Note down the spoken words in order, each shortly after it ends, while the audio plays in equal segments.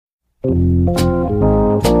Tell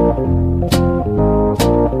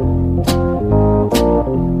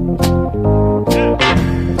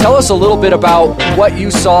us a little bit about what you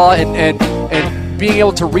saw and being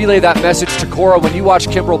able to relay that message to Cora when you watched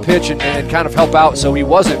Kimbrel pitch and kind of help out so he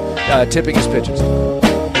wasn't tipping his pitches.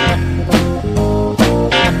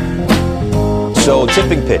 So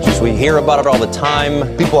tipping pitches, we hear about it all the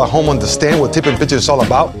time. People at home understand what tipping pitches is all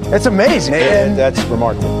about. That's amazing. And that's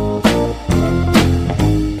remarkable.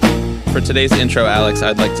 For today's intro, Alex,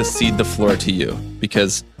 I'd like to cede the floor to you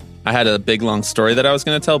because I had a big, long story that I was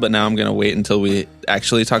going to tell, but now I'm going to wait until we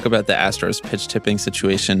actually talk about the Astros pitch tipping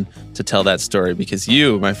situation to tell that story because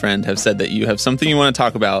you, my friend, have said that you have something you want to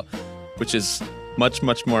talk about, which is much,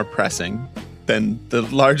 much more pressing than the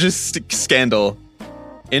largest scandal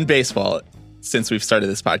in baseball since we've started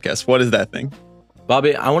this podcast. What is that thing?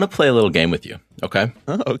 Bobby, I want to play a little game with you, okay?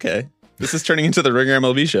 Oh, okay. This is turning into the Ringer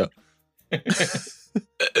MLB show.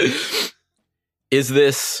 Is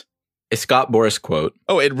this a Scott Boras quote?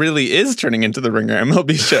 Oh, it really is turning into the Ringer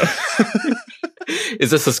MLB show.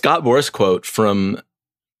 Is this a Scott Boras quote from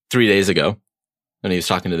 3 days ago when he was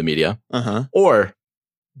talking to the media? Uh-huh. Or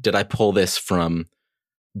did I pull this from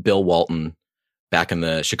Bill Walton back in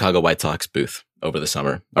the Chicago White Sox booth over the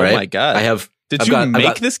summer? All right? My God. Did you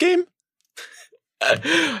make this game?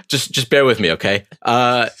 Just bear with me, okay?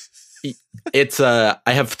 I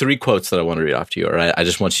have 3 quotes that I want to read off to you, all right? I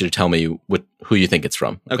just want you to tell me who you think it's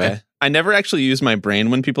from. Okay. I never actually use my brain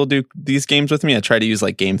when people do these games with me. I try to use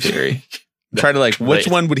like game theory. Try to which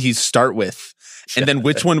one would he start with? And then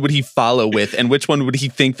which one would he follow with? And which one would he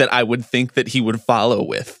think that I would think that he would follow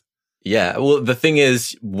with? Yeah. Well, the thing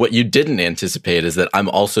is, what you didn't anticipate is that I'm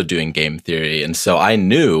also doing game theory. And so I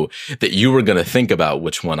knew that you were going to think about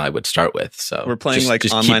which one I would start with. So we're playing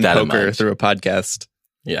just online poker through a podcast.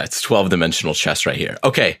 Yeah, it's 12-dimensional chess right here.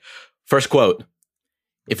 Okay. First quote.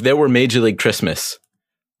 If there were Major League Christmas,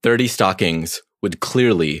 30 stockings would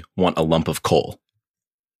clearly want a lump of coal.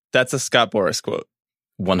 That's a Scott Boras quote.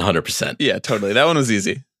 100%. Yeah, totally. That one was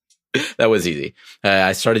easy. That was easy.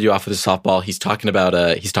 I started you off with a softball. He's talking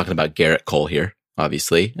about Garrett Cole here,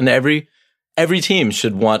 obviously, and every team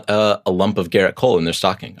should want a lump of Garrett Cole in their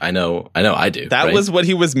stocking. I know, I do. That was what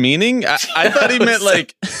he was meaning. I thought he meant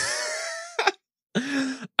like.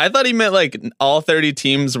 I thought he meant like all 30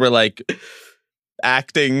 teams were like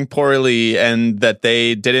acting poorly and that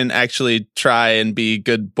they didn't actually try and be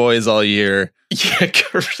good boys all year. Yeah, you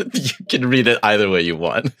can read it either way you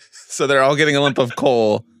want. So they're all getting a lump of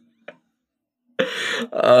coal.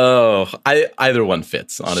 Oh, either one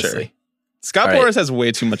fits, honestly. Sure. Scott Boras has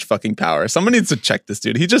way too much fucking power. Someone needs to check this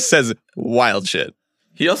dude. He just says wild shit.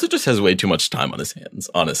 He also just has way too much time on his hands,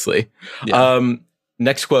 honestly. Yeah.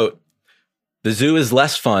 Next quote. The zoo is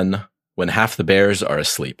less fun when half the bears are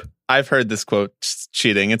asleep. I've heard this quote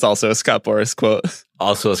cheating. It's also a Scott Boras quote.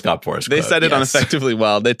 Also a Scott Boras quote. They said it on Effectively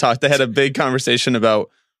Well. They had a big conversation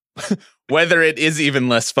about whether it is even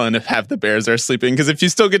less fun if half the bears are sleeping. Because if you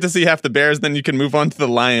still get to see half the bears, then you can move on to the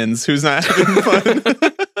lions, who's not having fun.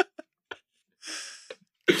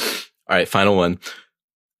 All right, final one.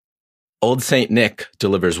 Old Saint Nick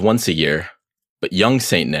delivers once a year, but young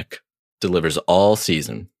Saint Nick delivers all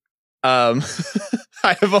season. I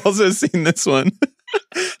have also seen this one.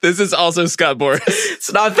 This is also Scott Boras.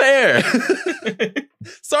 It's not fair.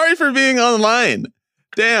 Sorry for being online.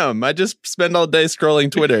 Damn, I just spend all day scrolling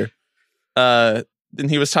Twitter. And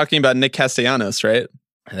he was talking about Nick Castellanos, right?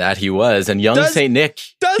 That he was. And young Saint Nick.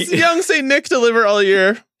 Does young Saint Nick deliver all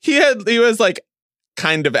year? He was like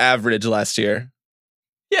kind of average last year.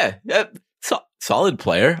 Yeah, solid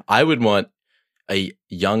player. I would want a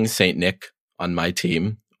young Saint Nick on my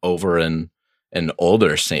team over an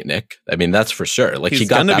older Saint Nick. I mean, that's for sure. Like he's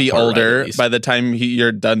gonna be older by the time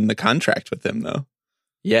you're done the contract with him, though.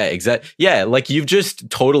 Yeah, exactly. Yeah, like you've just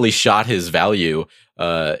totally shot his value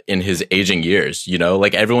in his aging years. You know,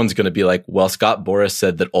 like everyone's gonna be like, well, Scott Boras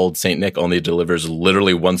said that old Saint Nick only delivers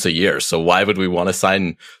literally once a year. So why would we want to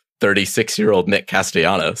sign 36-year-old Nick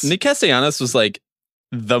Castellanos? Nick Castellanos was like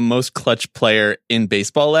the most clutch player in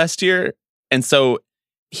baseball last year, and so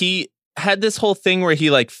he had this whole thing where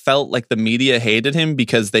he like felt like the media hated him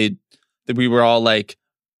because we were all like,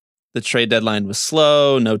 the trade deadline was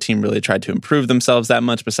slow. No team really tried to improve themselves that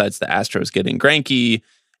much besides the Astros getting Greinke.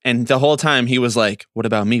 And the whole time he was like, what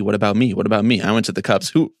about me? What about me? What about me? I went to the Cubs,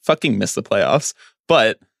 who fucking missed the playoffs.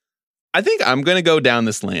 But I think I'm going to go down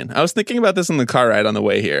this lane. I was thinking about this in the car ride on the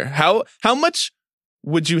way here. How much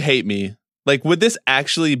would you hate me? Like, would this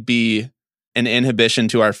actually be an inhibition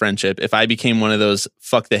to our friendship if I became one of those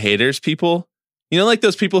fuck the haters people? You know, like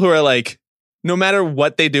those people who are like, no matter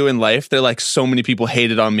what they do in life, they're like, so many people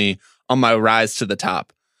hated on me on my rise to the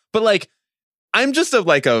top. But like, I'm just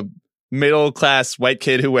a middle class white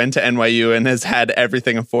kid who went to NYU and has had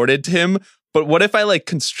everything afforded to him. But what if I like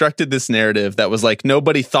constructed this narrative that was like,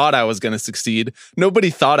 nobody thought I was going to succeed. Nobody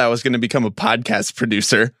thought I was going to become a podcast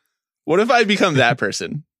producer. What if I become that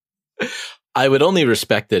person? I would only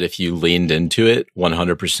respect it if you leaned into it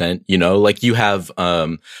 100%. You know, like you have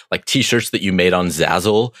like t-shirts that you made on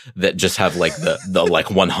Zazzle that just have like the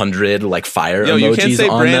like 100 like fire emojis on them. You can't say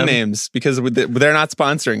brand names because they're not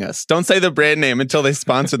sponsoring us. Don't say the brand name until they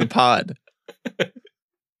sponsor the pod.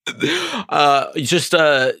 Just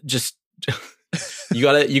you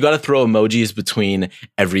gotta throw emojis between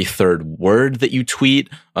every third word that you tweet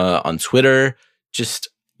on Twitter. Just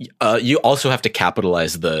you also have to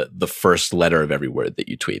capitalize the first letter of every word that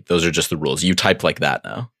you tweet. Those are just the rules. You type like that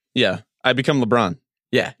now. Yeah, I become LeBron.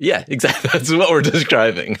 Yeah, exactly. That's what we're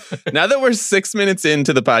describing. Now that we're 6 minutes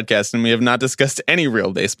into the podcast and we have not discussed any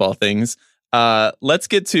real baseball things, let's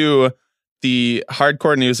get to the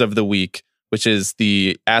hardcore news of the week, which is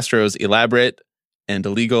the Astros' elaborate and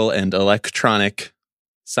illegal and electronic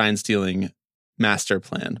sign stealing master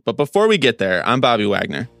plan. But before we get there, I'm Bobby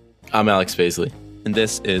Wagner. I'm Alex Paisley. And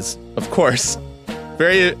this is, of course,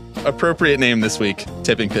 very appropriate name this week,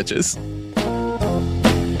 Tipping Pitches.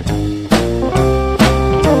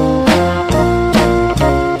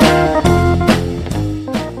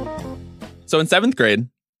 So in 7th grade,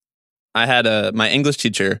 I had my English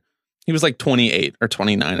teacher. He was like 28 or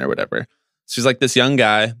 29 or whatever. So he's like this young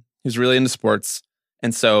guy who's really into sports.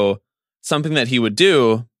 And so something that he would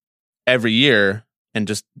do every year, and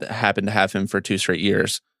just happened to have him for 2 straight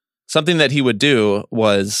years, something that he would do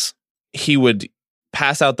was he would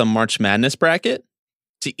pass out the March Madness bracket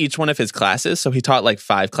to each one of his classes. So he taught like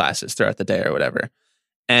 5 classes throughout the day or whatever.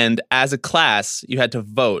 And as a class, you had to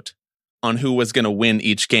vote on who was going to win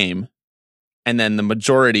each game. And then the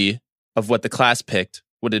majority of what the class picked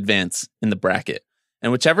would advance in the bracket.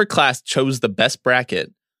 And whichever class chose the best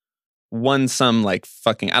bracket won some like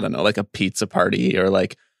fucking, I don't know, like a pizza party or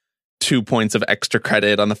like 2 points of extra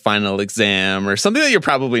credit on the final exam or something that you're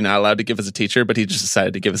probably not allowed to give as a teacher, but he just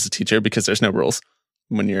decided to give as a teacher because there's no rules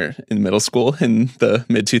when you're in middle school in the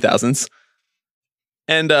mid 2000s.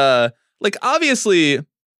 And like obviously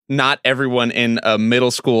not everyone in a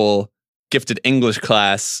middle school gifted English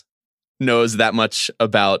class knows that much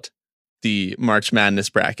about the March Madness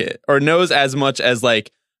bracket or knows as much as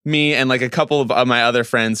like me and like a couple of my other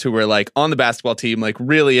friends who were like on the basketball team, like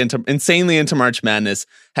really insanely into March Madness,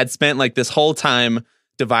 had spent like this whole time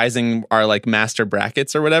devising our like master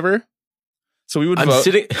brackets or whatever. So we would vote.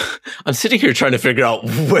 I'm sitting here trying to figure out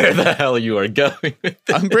where the hell you are going with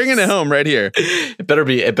this. I'm bringing it home right here. It better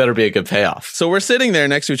be a good payoff. So we're sitting there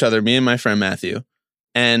next to each other, me and my friend Matthew.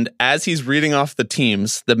 And as he's reading off the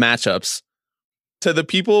teams, the matchups, to the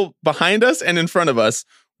people behind us and in front of us,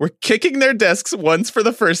 we're kicking their desks once for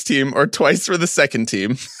the first team or twice for the second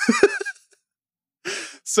team.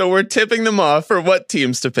 So we're tipping them off for what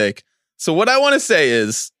teams to pick. So what I want to say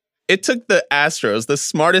is it took the Astros, the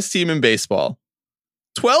smartest team in baseball,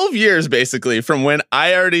 12 years basically from when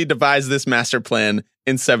I already devised this master plan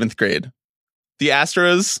in 7th grade. The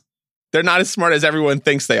Astros, they're not as smart as everyone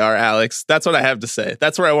thinks they are, Alex. That's what I have to say.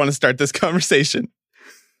 That's where I want to start this conversation.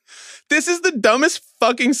 This is the dumbest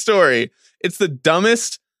fucking story. It's the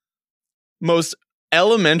dumbest, most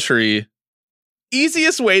elementary,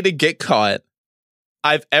 easiest way to get caught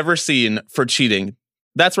I've ever seen for cheating.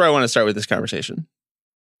 That's where I want to start with this conversation.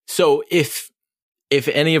 So if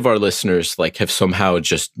any of our listeners like have somehow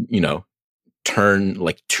just,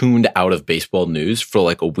 tuned out of baseball news for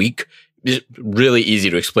like a week, it's really easy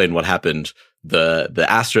to explain what happened. The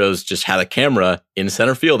Astros just had a camera in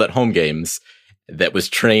center field at home games that was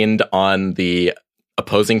trained on the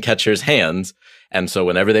opposing catcher's hands. And so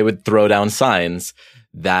whenever they would throw down signs,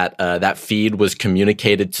 that feed was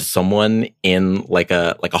communicated to someone in like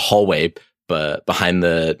a hallway behind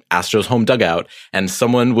the Astros home dugout, and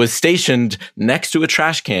someone was stationed next to a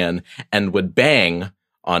trash can and would bang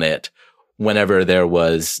on it whenever there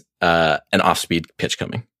was an off-speed pitch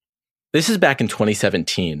coming. This is back in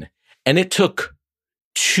 2017, and it took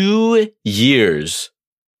 2 years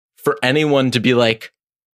for anyone to be like,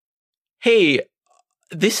 hey,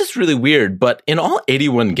 this is really weird, but in all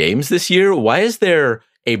 81 games this year, why is there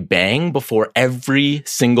a bang before every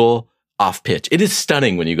single off pitch? It is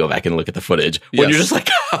stunning when you go back and look at the footage. When you're just like,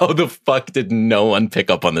 how the fuck did no one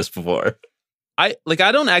pick up on this before? I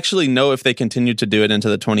don't actually know if they continued to do it into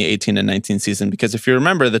the 2018 and 19 season, because if you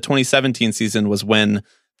remember, the 2017 season was when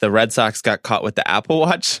the Red Sox got caught with the Apple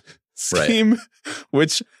Watch scheme, right,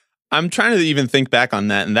 which I'm trying to even think back on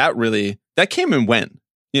that. And that came and went,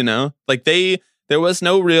 like they there was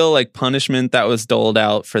no real like punishment that was doled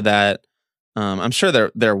out for that. I'm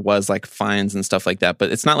sure there was like fines and stuff like that,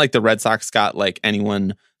 but it's not like the Red Sox got like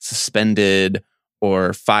anyone suspended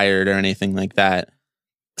or fired or anything like that.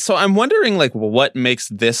 So I'm wondering like what makes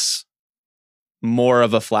this more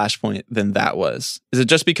of a flashpoint than that was. Is it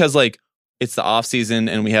just because like it's the off season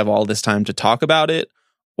and we have all this time to talk about it?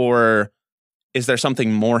 Or is there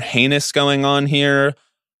something more heinous going on here?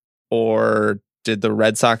 Or did the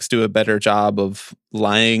Red Sox do a better job of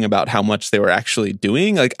lying about how much they were actually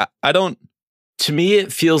doing? Like, I don't. To me,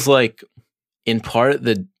 it feels like in part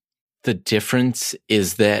the difference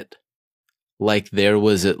is that like there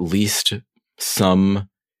was at least some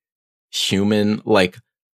human, like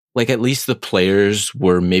at least the players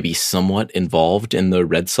were maybe somewhat involved in the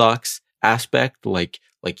Red Sox aspect. Like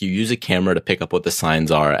you use a camera to pick up what the signs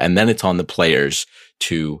are, and then it's on the players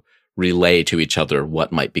to relay to each other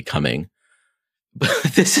what might be coming. But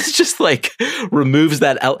this is just like removes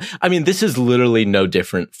that out. I mean, this is literally no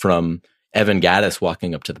different from Evan Gattis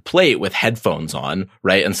walking up to the plate with headphones on,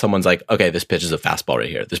 right? And someone's like, okay, this pitch is a fastball right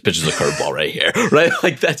here. This pitch is a curveball right here, right?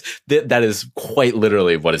 Like that is quite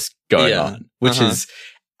literally what is going on, which is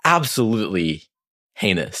absolutely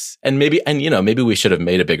heinous. And maybe we should have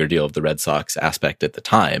made a bigger deal of the Red Sox aspect at the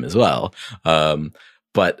time as well.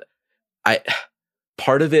 But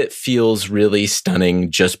part of it feels really stunning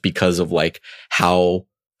just because of like how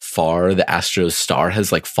far the Astros star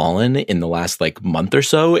has like fallen in the last like month or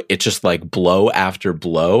so. It's just like blow after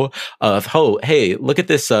blow of, oh, hey, look at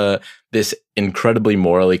this, this incredibly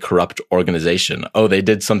morally corrupt organization. Oh, they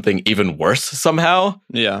did something even worse somehow.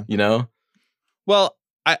 Yeah. You know? Well,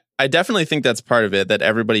 I definitely think that's part of it, that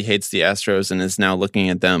everybody hates the Astros and is now looking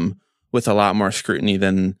at them with a lot more scrutiny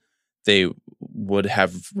than they would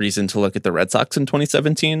have reason to look at the Red Sox in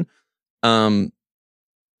 2017.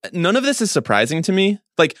 None of this is surprising to me.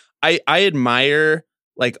 Like, I admire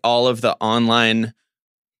like all of the online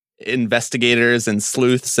investigators and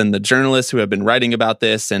sleuths and the journalists who have been writing about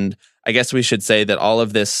this. And I guess we should say that all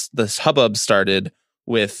of this hubbub started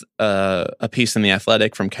with a piece in The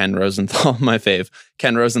Athletic from Ken Rosenthal, my fave,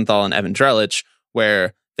 Ken Rosenthal and Evan Drellich,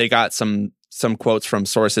 where they got some quotes from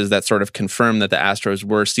sources that sort of confirmed that the Astros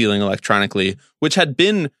were stealing electronically, which had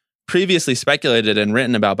been previously speculated and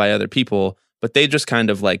written about by other people, but they just kind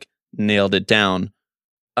of like nailed it down.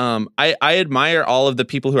 I admire all of the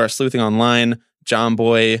people who are sleuthing online. John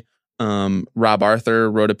Boy, Rob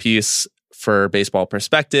Arthur wrote a piece for Baseball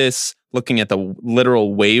Prospectus looking at the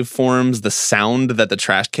literal waveforms, the sound that the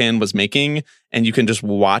trash can was making, and you can just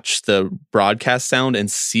watch the broadcast sound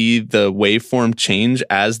and see the waveform change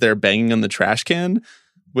as they're banging on the trash can,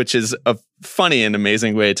 which is a funny and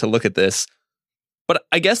amazing way to look at this. But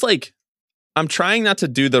I guess like I'm trying not to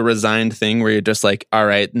do the resigned thing where you're just like, all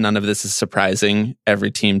right, none of this is surprising.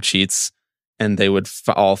 Every team cheats, and they would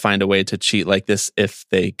all find a way to cheat like this if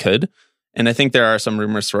they could. And I think there are some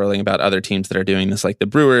rumors swirling about other teams that are doing this, like the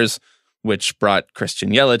Brewers, which brought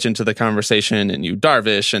Christian Yelich into the conversation, and Yu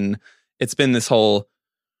Darvish. And it's been this whole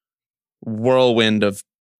whirlwind of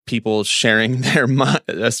people sharing their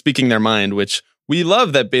speaking their mind, which we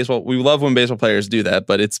love we love when baseball players do that,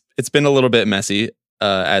 but it's been a little bit messy,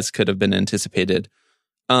 as could have been anticipated.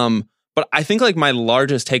 But I think like my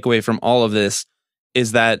largest takeaway from all of this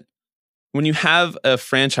is that when you have a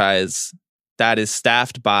franchise that is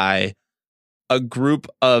staffed by a group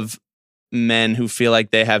of men who feel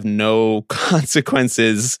like they have no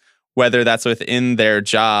consequences, whether that's within their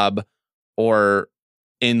job or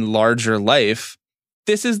in larger life,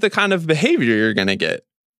 this is the kind of behavior you're going to get.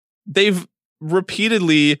 They've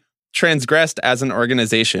repeatedly transgressed as an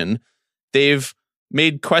organization. They've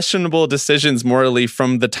made questionable decisions morally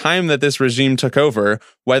from the time that this regime took over,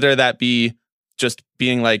 whether that be just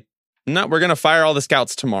being like, no, we're going to fire all the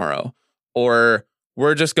scouts tomorrow, or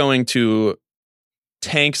we're just going to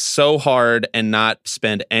tank so hard and not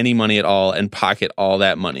spend any money at all and pocket all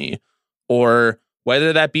that money, or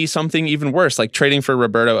whether that be something even worse, like trading for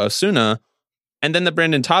Roberto Osuna. And then the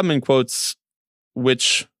Brandon Taubman quotes,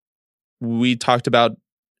 which we talked about,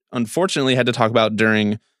 unfortunately had to talk about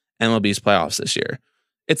during MLB's playoffs this year.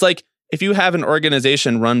 It's like, if you have an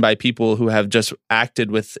organization run by people who have just acted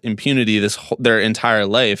with impunity their entire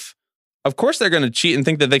life, of course they're going to cheat and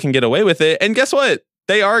think that they can get away with it. And guess what?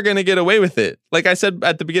 They are going to get away with it. Like I said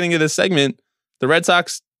at the beginning of this segment, the Red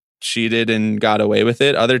Sox cheated and got away with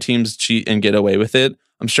it. Other teams cheat and get away with it.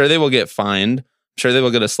 I'm sure they will get fined. I'm sure they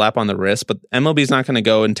will get a slap on the wrist, but MLB's not going to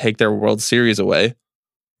go and take their World Series away,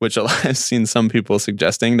 which I've seen some people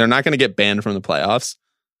suggesting. They're not going to get banned from the playoffs.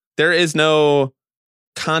 There is no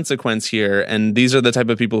consequence here, and these are the type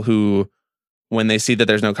of people who when they see that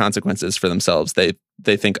there's no consequences for themselves,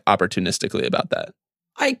 they think opportunistically about that.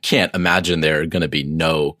 I can't imagine there are going to be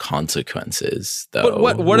no consequences, though.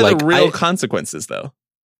 But what are the real consequences, though?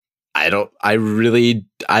 I don't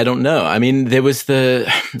know. I mean, there was I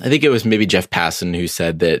think it was maybe Jeff Passan who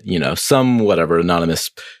said that, some whatever anonymous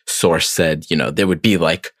source said, there would be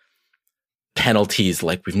like penalties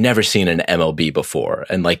like we've never seen in MLB before.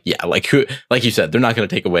 And like you said, they're not going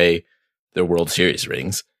to take away their World Series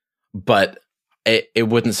rings, but it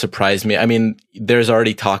wouldn't surprise me. I mean, there's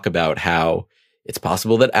already talk about how it's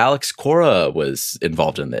possible that Alex Cora was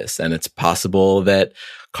involved in this, and it's possible that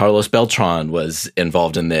Carlos Beltran was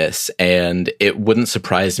involved in this. And it wouldn't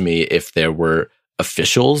surprise me if there were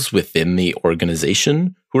officials within the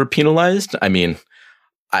organization who were penalized. I mean,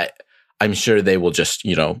 I'm sure they will just,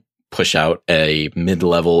 push out a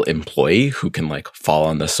mid-level employee who can like fall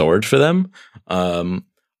on the sword for them.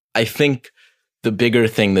 I think the bigger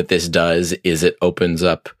thing that this does is it opens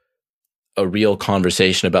up a real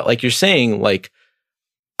conversation about, like you're saying, like,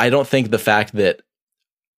 I don't think the fact that,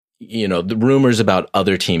 the rumors about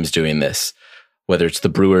other teams doing this, whether it's the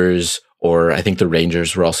Brewers or I think the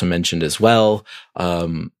Rangers were also mentioned as well.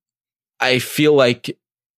 I feel like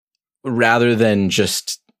rather than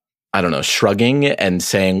just, shrugging and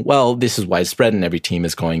saying, well, this is widespread and every team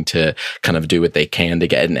is going to kind of do what they can to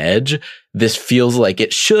get an edge, this feels like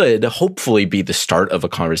it should hopefully be the start of a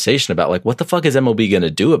conversation about like, what the fuck is MLB going to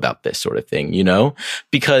do about this sort of thing,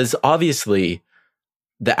 Because obviously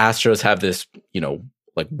the Astros have this,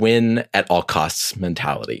 like win at all costs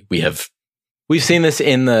mentality. We've seen this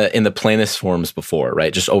in the plainest forms before,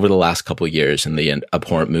 right? Just over the last couple of years and the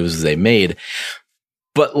abhorrent moves they made.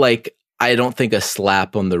 But like, I don't think a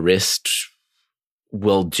slap on the wrist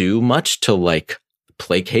will do much to like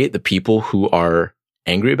placate the people who are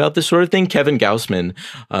angry about this sort of thing. Kevin Gausman,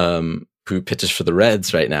 who pitches for the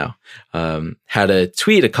Reds right now, had a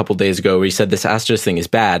tweet a couple days ago where he said this Astros thing is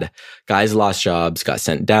bad. Guys lost jobs, got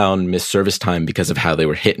sent down, missed service time because of how they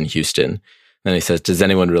were hit in Houston. Then he says, does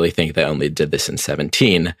anyone really think they only did this in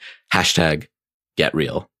 17?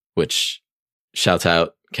 #GetReal, which shouts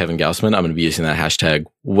out Kevin Gausman. I'm going to be using that hashtag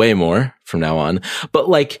way more from now on. But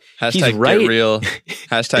like, he's right. Get real.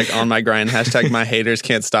 #on my grind. #my haters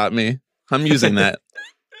can't stop me. I'm using that.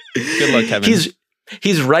 Good luck, Kevin.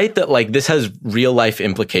 He's right that like this has real life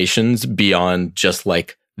implications beyond just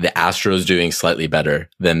like the Astros doing slightly better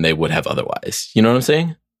than they would have otherwise. You know what I'm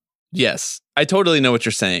saying? Yes, I totally know what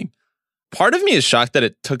you're saying. Part of me is shocked that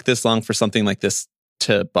it took this long for something like this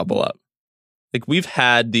to bubble up. Like, we've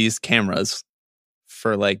had these cameras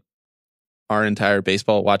for like our entire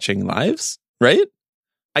baseball watching lives, right?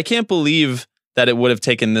 I can't believe that it would have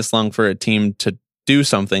taken this long for a team to do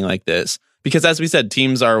something like this. Because as we said,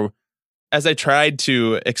 teams are, as I tried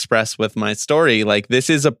to express with my story, like this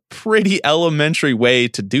is a pretty elementary way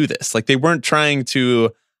to do this. Like they weren't trying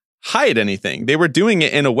to hide anything. They were doing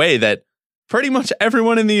it in a way that pretty much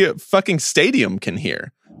everyone in the fucking stadium can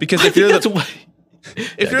hear. Because if you're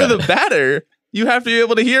the batter, you have to be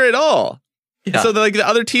able to hear it all. Yeah. So that, like, the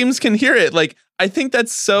other teams can hear it. Like, I think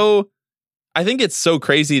it's so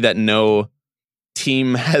crazy that no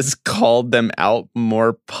team has called them out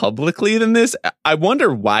more publicly than this. I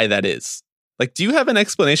wonder why that is. Like, do you have an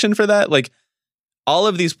explanation for that? Like, all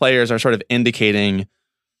of these players are sort of indicating,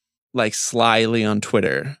 like, slyly on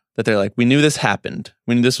Twitter that they're like, we knew this happened.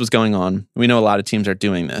 We knew this was going on. We know a lot of teams are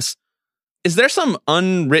doing this. Is there some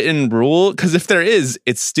unwritten rule? Because if there is,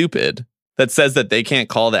 it's stupid. That says that they can't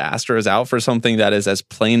call the Astros out for something that is as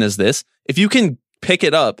plain as this. If you can pick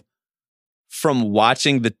it up from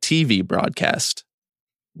watching the TV broadcast,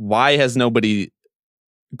 why has nobody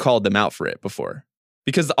called them out for it before?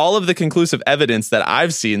 Because all of the conclusive evidence that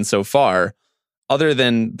I've seen so far, other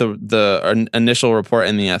than the initial report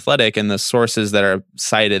in The Athletic and the sources that are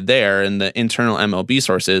cited there and the internal MLB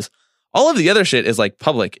sources, all of the other shit is like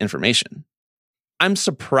public information. I'm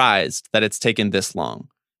surprised that it's taken this long.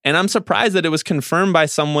 And I'm surprised that it was confirmed by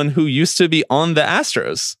someone who used to be on the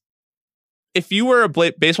Astros. If you were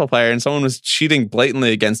a baseball player and someone was cheating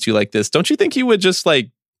blatantly against you like this, don't you think you would just like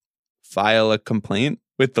file a complaint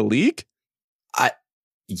with the league?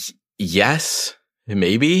 Yes,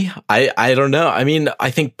 maybe. I don't know. I mean, I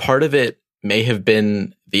think part of it may have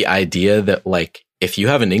been the idea that like, if you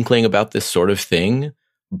have an inkling about this sort of thing,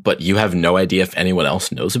 but you have no idea if anyone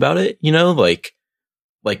else knows about it,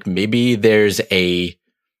 like maybe there's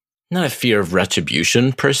not a fear of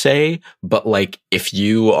retribution per se, but like if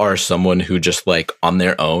you are someone who just like on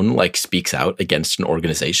their own, like speaks out against an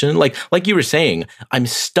organization, like you were saying, I'm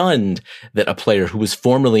stunned that a player who was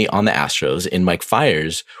formerly on the Astros in Mike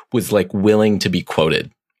Fiers was like willing to be quoted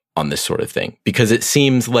on this sort of thing, because it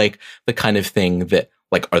seems like the kind of thing that,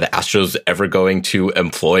 like, are the Astros ever going to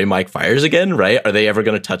employ Mike Fiers again, right? Are they ever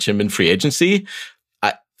going to touch him in free agency?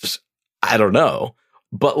 I don't know.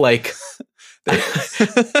 But, like...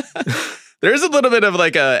 There's a little bit of,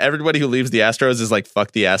 like, everybody who leaves the Astros is like,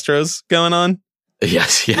 fuck the Astros going on.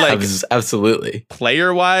 Yes, yeah, like, absolutely.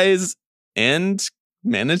 Player-wise and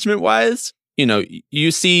management-wise, you know,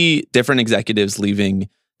 you see different executives leaving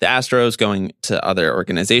the Astros, going to other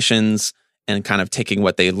organizations and kind of taking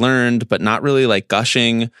what they learned, but not really like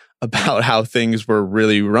gushing about how things were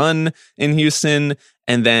really run in Houston.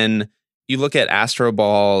 And then you look at Astro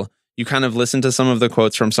Ball, you kind of listen to some of the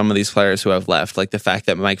quotes from some of these players who have left, like the fact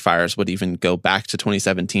that Mike Fiers would even go back to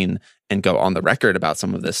 2017 and go on the record about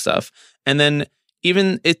some of this stuff. And then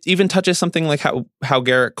it even touches something like how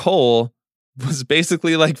Garrett Cole was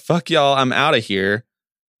basically like, fuck y'all, I'm out of here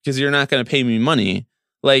because you're not going to pay me money.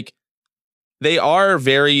 Like, they are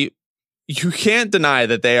you can't deny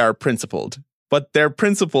that they are principled, but their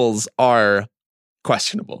principles are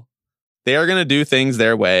questionable. They are going to do things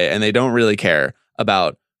their way, and they don't really care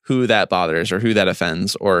about who that bothers or who that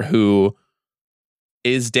offends or who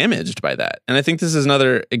is damaged by that. And I think this is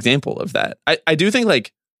another example of that. I do think,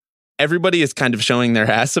 like, everybody is kind of showing their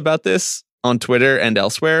ass about this on Twitter and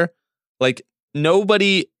elsewhere. Like,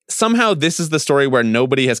 somehow this is the story where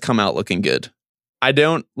nobody has come out looking good. I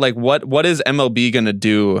don't, like, what is MLB going to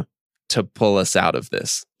do to pull us out of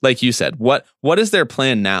this? Like you said, what is their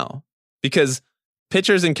plan now? Because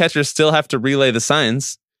pitchers and catchers still have to relay the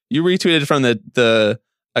signs. You retweeted from the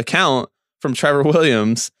account from Trevor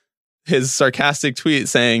Williams, his sarcastic tweet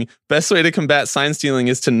saying, best way to combat sign stealing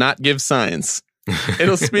is to not give signs.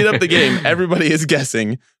 It'll speed up the game. Everybody is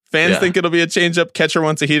guessing. Fans think it'll be a changeup. Catcher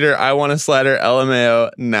wants a heater. I want a slider.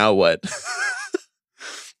 LMAO. Now what?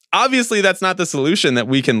 Obviously, that's not the solution that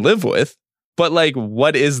we can live with. But, like,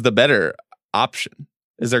 what is the better option?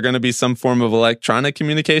 Is there going to be some form of electronic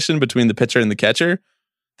communication between the pitcher and the catcher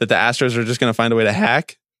that the Astros are just going to find a way to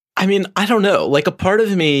hack? I mean, I don't know. Like, a part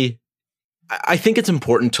of me, I think it's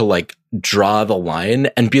important to, like, draw the line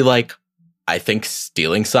and be like, I think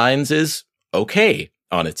stealing signs is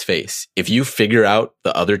on its face. If you figure out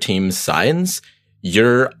the other team's signs,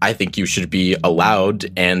 I think you should be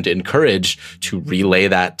allowed and encouraged to relay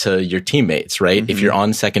that to your teammates, right? Mm-hmm. If you're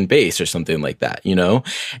on second base or something like that, you know?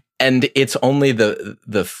 And it's only the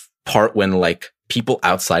part when, like, people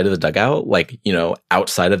outside of the dugout, like, you know,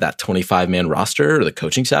 outside of that 25-man roster or the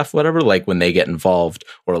coaching staff, whatever, like, when they get involved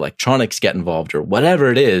or electronics get involved or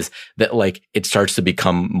whatever it is, that, like, it starts to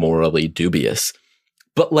become morally dubious.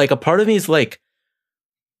 But, like, a part of me is like,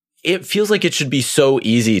 it feels like it should be so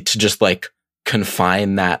easy to just, like,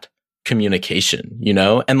 confine that communication, you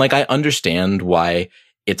know? And, like, I understand why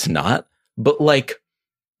it's not, but, like,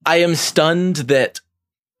 I am stunned that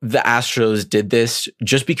the Astros did this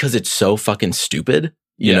just because it's so fucking stupid,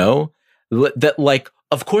 you know? That, like,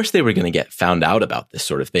 of course they were going to get found out about this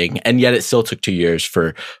sort of thing, and yet it still took 2 years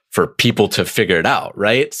for people to figure it out,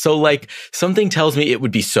 right? So, like, something tells me it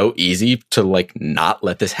would be so easy to, like, not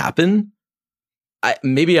let this happen.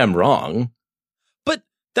 Maybe I'm wrong. But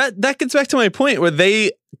that gets back to my point where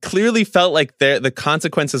they clearly felt like the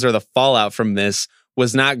consequences or the fallout from this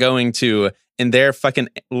was not going to, in their fucking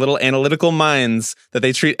little analytical minds, that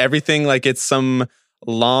they treat everything like it's some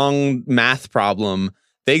long math problem.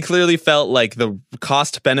 They clearly felt like the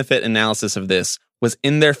cost-benefit analysis of this was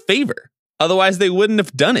in their favor. Otherwise, they wouldn't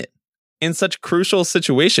have done it in such crucial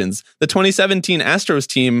situations. The 2017 Astros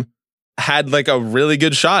team had, like, a really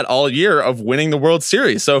good shot all year of winning the World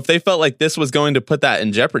Series. So if they felt like this was going to put that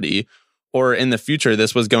in jeopardy, or in the future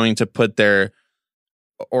this was going to put their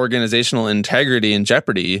organizational integrity in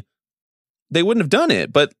jeopardy, they wouldn't have done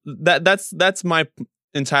it. But that's my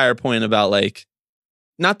entire point about, like,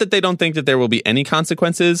 not that they don't think that there will be any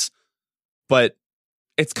consequences, but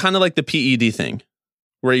it's kind of like the PED thing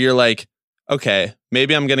where you're like, okay,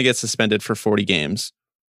 maybe I'm going to get suspended for 40 games,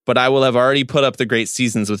 but I will have already put up the great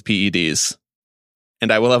seasons with PEDs,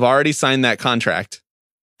 and I will have already signed that contract,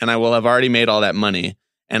 and I will have already made all that money,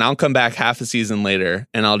 and I'll come back half a season later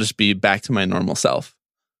and I'll just be back to my normal self.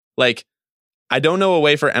 Like, I don't know a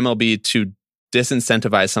way for MLB to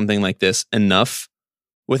disincentivize something like this enough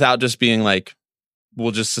without just being like,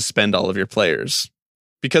 we'll just suspend all of your players.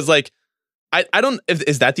 Because, like, I don't,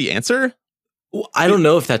 is that the answer? Well, I don't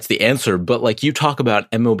know if that's the answer, but, like, you talk about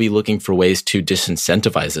MLB looking for ways to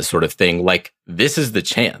disincentivize this sort of thing. Like, this is the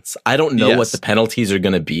chance. I don't know what the penalties are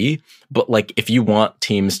going to be, but, like, if you want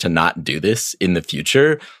teams to not do this in the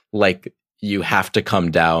future, like, you have to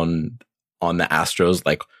come down on the Astros,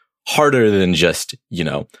 like, harder than just,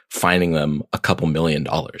 finding them a couple $1 million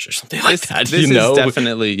or something like that.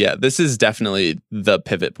 This is definitely the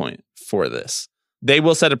pivot point for this. They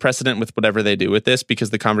will set a precedent with whatever they do with this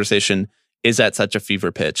because the conversation is at such a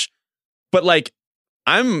fever pitch. But like,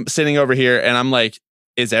 I'm sitting over here and I'm like,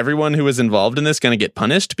 is everyone who was involved in this going to get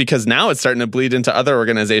punished? Because now it's starting to bleed into other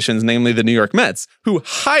organizations, namely the New York Mets, who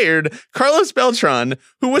hired Carlos Beltran,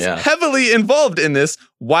 who was heavily involved in this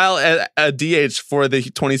while a DH for the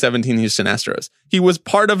 2017 Houston Astros. He was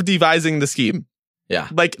part of devising the scheme. Yeah.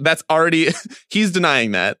 Like that's already, he's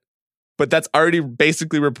denying that, but that's already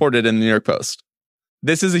basically reported in the New York Post.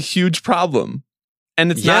 This is a huge problem.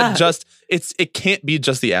 And it's not just, it can't be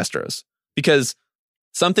just the Astros, because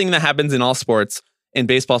something that happens in all sports, in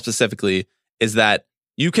baseball specifically, is that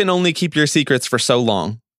you can only keep your secrets for so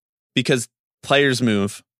long because players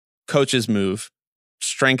move, coaches move,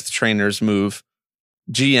 strength trainers move,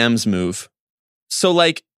 GMs move. So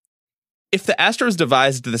like, if the Astros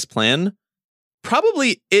devised this plan,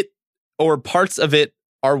 probably it or parts of it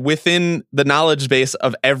are within the knowledge base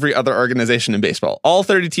of every other organization in baseball. All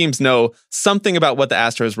 30 teams know something about what the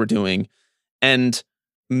Astros were doing. And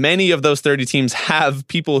many of those 30 teams have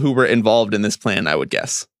people who were involved in this plan, I would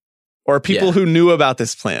guess. Or people who knew about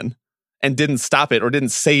this plan and didn't stop it or didn't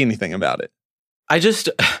say anything about it. I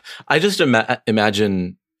just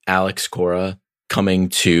imagine Alex Cora coming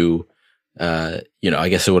to, I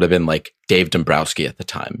guess it would have been like Dave Dombrowski at the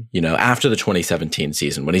time, after the 2017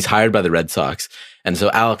 season when he's hired by the Red Sox. And so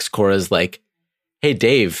Alex Cora is like, hey,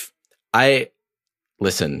 Dave,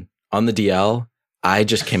 listen, on the DL, I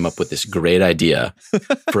just came up with this great idea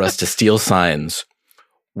for us to steal signs.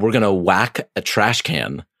 We're going to whack a trash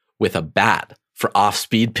can with a bat for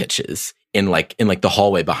off-speed pitches in the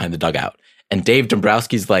hallway behind the dugout. And Dave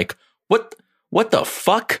Dombrowski's like, what the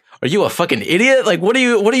fuck? Are you a fucking idiot? Like, what are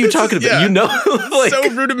you talking about? Like, so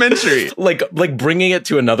rudimentary. Like bringing it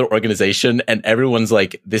to another organization and everyone's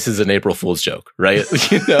like, this is an April Fool's joke, right?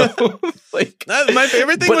 Like my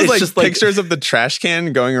favorite thing was like pictures of the trash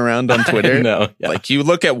can going around on Twitter. Like you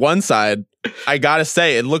look at one side, I gotta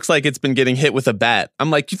say, it looks like it's been getting hit with a bat.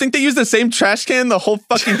 I'm like, you think they use the same trash can the whole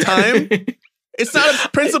fucking time? It's not a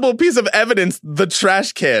principal piece of evidence, the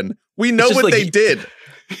trash can. We know what they did.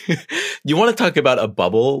 You want to talk about a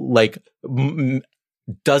bubble? Like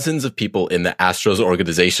dozens of people in the Astros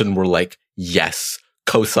organization were like, yes,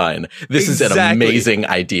 cosign. This is an amazing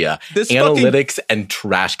idea. This analytics and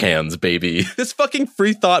trash cans, baby. This fucking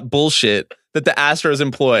free thought bullshit that the Astros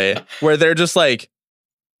employ, where they're just like,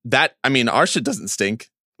 our shit doesn't stink.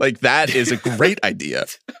 Like, that is a great idea.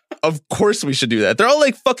 Of course we should do that. They're all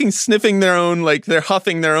like fucking sniffing their own, like they're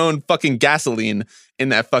huffing their own fucking gasoline in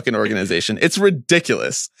that fucking organization. It's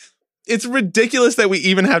ridiculous. It's ridiculous that we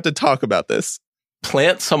even have to talk about this.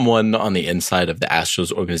 Plant someone on the inside of the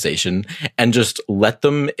Astros organization and just let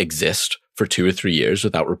them exist for 2 or 3 years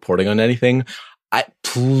without reporting on anything. I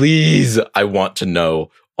want to know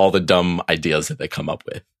all the dumb ideas that they come up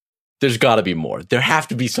with. There's got to be more. There have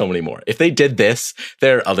to be so many more. If they did this,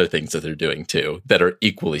 there are other things that they're doing too that are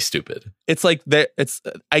equally stupid. It's like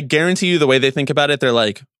I guarantee you the way they think about it, they're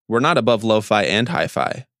like, we're not above lo-fi and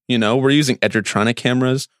hi-fi. We're using Edgertronic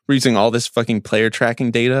cameras. We're using all this fucking player tracking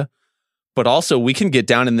data. But also we can get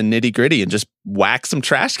down in the nitty gritty and just whack some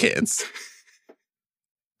trash cans.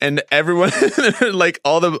 And everyone, like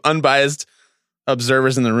all the unbiased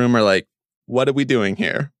observers in the room are like, what are we doing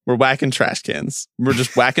here? We're whacking trash cans. We're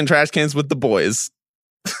just whacking trash cans with the boys.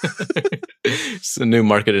 It's a new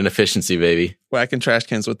market inefficiency, baby. Whacking trash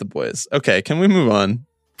cans with the boys. Okay, can we move on?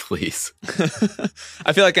 Please.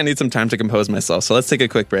 I feel like I need some time to compose myself. So let's take a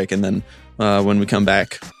quick break. And then when we come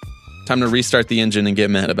back, time to restart the engine and get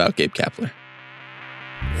mad about Gabe Kapler.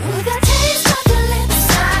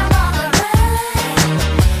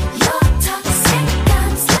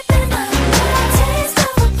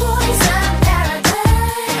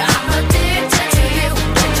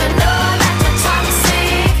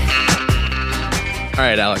 All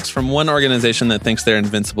right, Alex, from one organization that thinks they're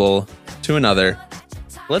invincible to another,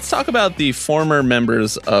 let's talk about the former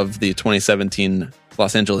members of the 2017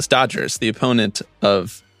 Los Angeles Dodgers, the opponent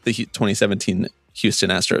of the 2017 Houston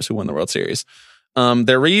Astros, who won the World Series.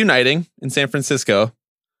 They're reuniting in San Francisco.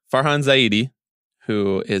 Farhan Zaidi,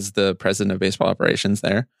 who is the president of baseball operations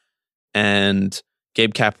there, and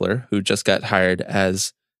Gabe Kapler, who just got hired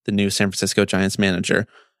as the new San Francisco Giants manager.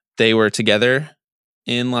 They were together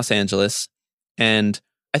in Los Angeles. And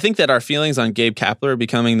I think that our feelings on Gabe Kapler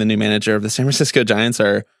becoming the new manager of the San Francisco Giants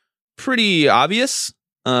are pretty obvious,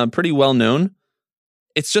 pretty well known.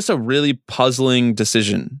 It's just a really puzzling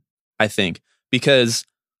decision, I think, because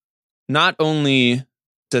not only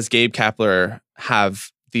does Gabe Kapler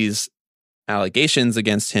have these allegations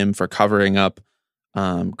against him for covering up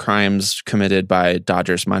crimes committed by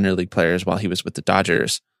Dodgers minor league players while he was with the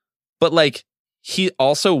Dodgers. But like, he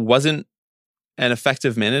also wasn't an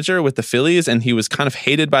effective manager with the Phillies, and he was kind of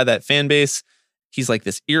hated by that fan base. He's like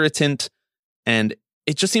this irritant, and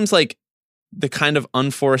it just seems like the kind of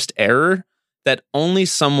unforced error that only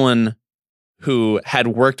someone who had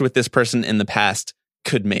worked with this person in the past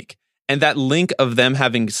could make. And that link of them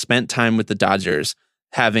having spent time with the Dodgers,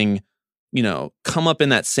 having, you know, come up in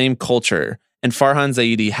that same culture, and Farhan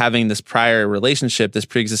Zaidi having this prior relationship, this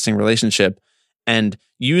pre-existing relationship, and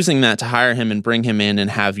using that to hire him and bring him in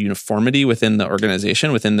and have uniformity within the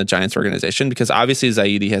organization, within the Giants organization, because obviously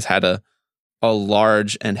Zaidi has had a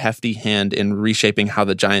large and hefty hand in reshaping how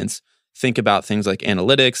the Giants think about things like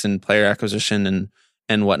analytics and player acquisition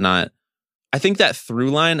and whatnot. I think that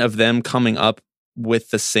through line of them coming up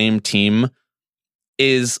with the same team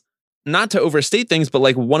is, not to overstate things, but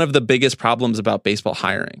like one of the biggest problems about baseball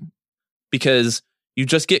hiring, because you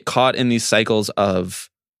just get caught in these cycles of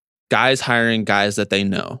guys hiring guys that they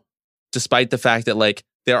know, despite the fact that like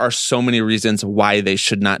there are so many reasons why they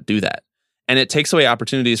should not do that. And it takes away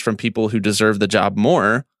opportunities from people who deserve the job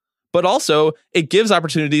more, but also it gives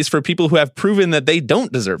opportunities for people who have proven that they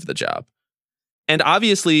don't deserve the job. And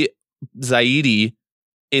obviously, Zaidi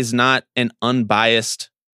is not an unbiased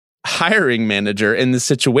hiring manager in this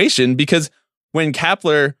situation, because when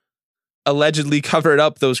Kapler allegedly covered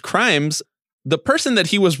up those crimes, the person that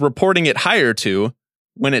he was reporting it hire to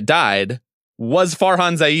when it died was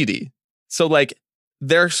Farhan Zaidi. So like,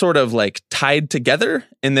 they're sort of like tied together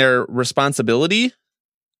in their responsibility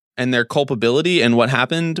and their culpability and what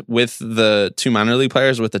happened with the two minor league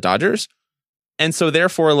players with the Dodgers. And so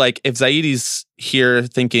therefore, like, if Zaidi's here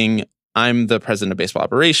thinking, I'm the president of baseball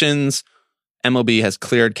operations, MLB has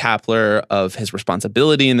cleared Kapler of his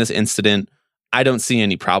responsibility in this incident, I don't see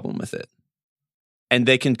any problem with it. And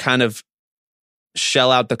they can kind of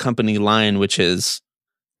shell out the company line, which is,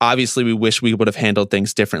 obviously we wish we would have handled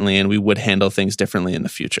things differently, and we would handle things differently in the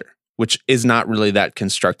future, which is not really that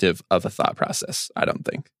constructive of a thought process, I don't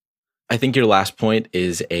think. I think your last point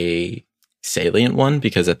is a salient one,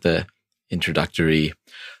 because at the introductory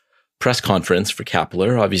press conference for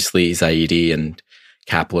Kapler, obviously Zaidi and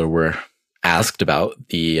Kapler were asked about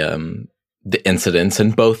the incidents,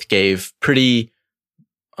 and both gave pretty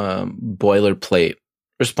boilerplate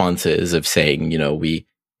responses of saying, you know, it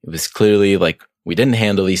was clearly like, we didn't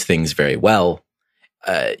handle these things very well.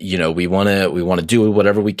 You know, we want to do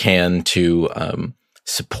whatever we can to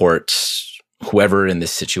support whoever in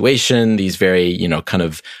this situation. These very, you know, kind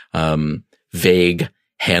of vague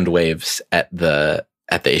hand waves at the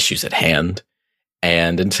issues at hand,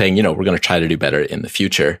 and in saying, you know, we're going to try to do better in the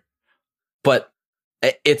future. But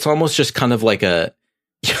it's almost just kind of like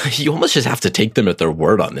you almost just have to take them at their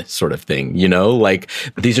word on this sort of thing, you know? Like,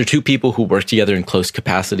 these are two people who worked together in close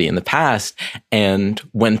capacity in the past, and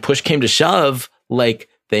when push came to shove, like,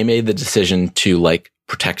 they made the decision to like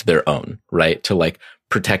protect their own, right? To like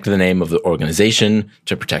protect the name of the organization,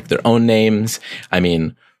 to protect their own names. I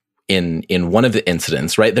mean, in one of the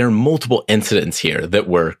incidents, right? There are multiple incidents here that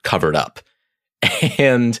were covered up,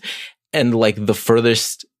 and like the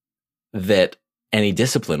furthest that any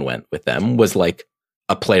discipline went with them was like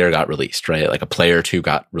a player got released, right? Like a player or two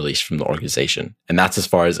got released from the organization, and that's as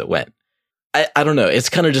far as it went. I don't know. It's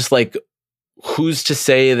kind of just like, who's to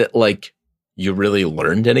say that like you really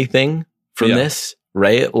learned anything from this,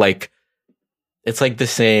 right? Like, it's like the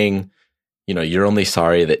saying, you know, you're only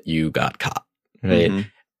sorry that you got caught, right? Mm-hmm.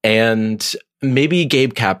 And maybe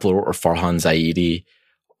Gabe Kapler or Farhan Zaidi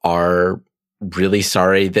are really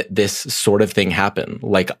sorry that this sort of thing happened.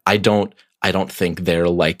 Like, I don't think they're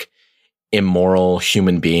like immoral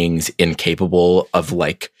human beings incapable of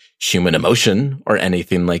like human emotion or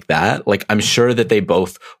anything like that. Like, I'm sure that they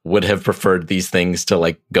both would have preferred these things to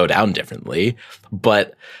like go down differently,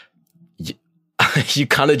 but you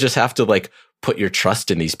kind of just have to like put your trust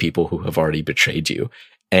in these people who have already betrayed you.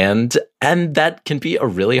 And that can be a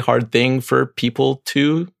really hard thing for people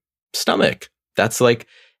to stomach. That's like,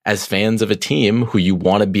 as fans of a team who you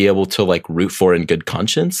want to be able to like root for in good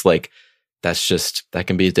conscience, like, that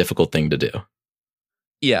can be a difficult thing to do.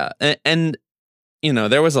 Yeah. And you know,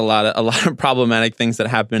 there was a lot of problematic things that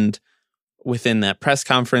happened within that press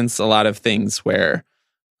conference, a lot of things where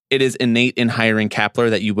it is innate in hiring Kapler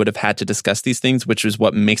that you would have had to discuss these things, which is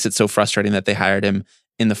what makes it so frustrating that they hired him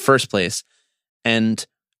in the first place. And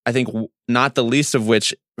I think not the least of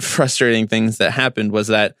which frustrating things that happened was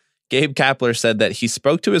that Gabe Kapler said that he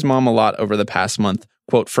spoke to his mom a lot over the past month,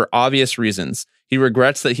 quote, for obvious reasons. He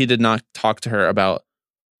regrets that he did not talk to her about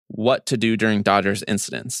what to do during Dodgers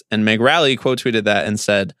incidents. And Meg Rowley quote tweeted that and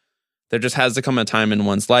said, "There just has to come a time in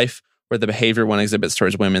one's life where the behavior one exhibits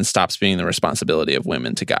towards women stops being the responsibility of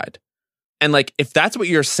women to guide." And like, if that's what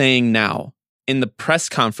you're saying now in the press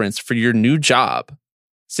conference for your new job,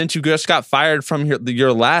 since you just got fired from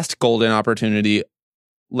your last golden opportunity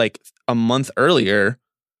like a month earlier,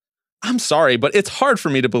 I'm sorry, but it's hard for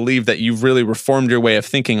me to believe that you've really reformed your way of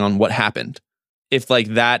thinking on what happened. If like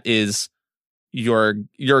that is your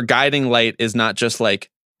guiding light is not just like,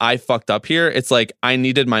 I fucked up here. It's like, I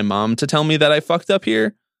needed my mom to tell me that I fucked up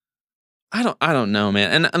here. I don't know,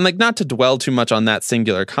 man. And like, not to dwell too much on that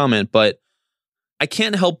singular comment, but I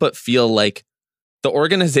can't help but feel like the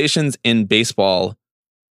organizations in baseball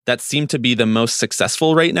that seem to be the most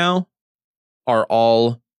successful right now are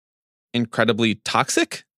all incredibly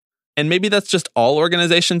toxic. And maybe that's just all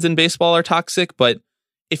organizations in baseball are toxic. But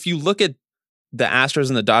if you look at the Astros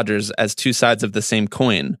and the Dodgers as two sides of the same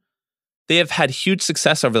coin, they have had huge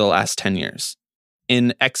success over the last 10 years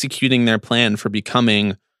in executing their plan for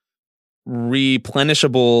becoming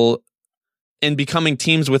replenishable and becoming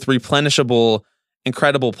teams with replenishable,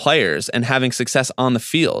 incredible players and having success on the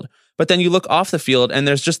field. But then you look off the field and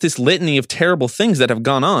there's just this litany of terrible things that have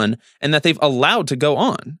gone on and that they've allowed to go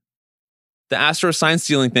on. The Astros sign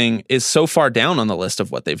stealing thing is so far down on the list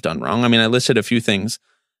of what they've done wrong. I mean, I listed a few things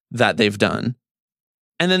that they've done.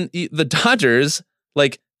 And then the Dodgers,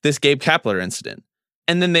 like this Gabe Kapler incident.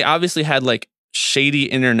 And then they obviously had like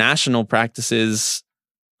shady international practices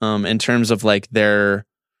in terms of like their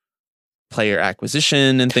player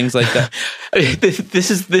acquisition and things like that. I mean,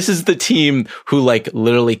 this is the team who like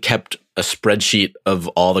literally kept a spreadsheet of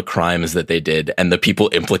all the crimes that they did and the people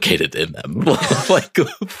implicated in them.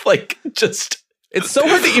 like just it's so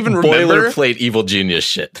hard to even remember. Boilerplate evil genius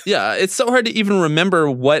shit. Yeah, it's so hard to even remember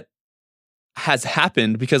what has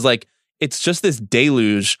happened because like it's just this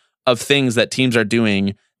deluge of things that teams are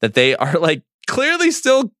doing that they are like clearly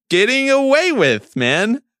still getting away with,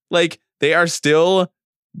 man. Like they are still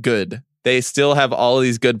good. They still have all of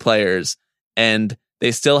these good players and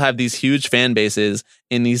they still have these huge fan bases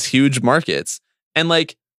in these huge markets. And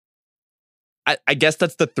like, I guess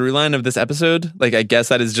that's the through line of this episode. Like, I guess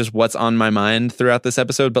that is just what's on my mind throughout this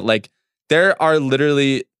episode. But like, there are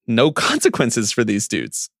literally no consequences for these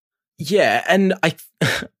dudes. Yeah. And I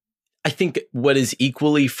think what is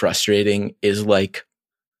equally frustrating is like,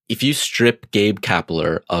 if you strip Gabe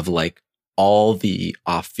Kapler of like all the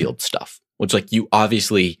off-field stuff, which like you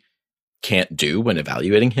obviously can't do when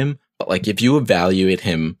evaluating him, but like if you evaluate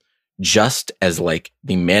him just as like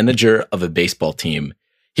the manager of a baseball team,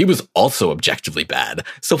 he was also objectively bad.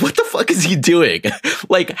 So what the fuck is he doing?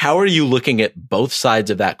 Like, how are you looking at both sides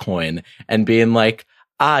of that coin and being like,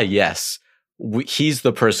 yes, he's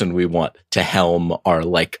the person we want to helm our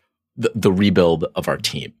like the rebuild of our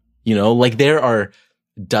team. You know, like there are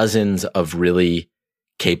dozens of really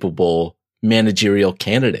capable managerial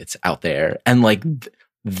candidates out there. And like,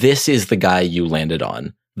 this is the guy you landed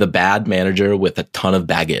on. The bad manager with a ton of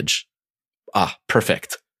baggage.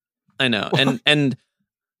 Perfect. I know. And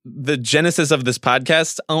the genesis of this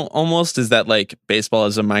podcast almost is that like baseball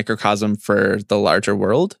is a microcosm for the larger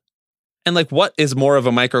world. And like, what is more of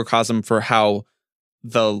a microcosm for how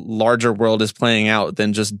the larger world is playing out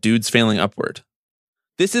than just dudes failing upward?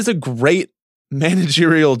 This is a great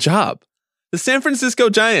managerial job. The San Francisco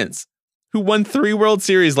Giants, who won 3 World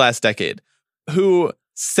Series last decade, who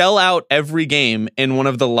sell out every game in one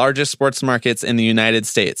of the largest sports markets in the United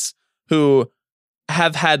States, who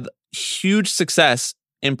have had huge success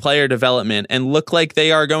in player development and look like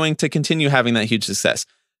they are going to continue having that huge success.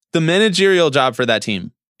 The managerial job for that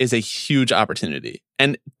team is a huge opportunity.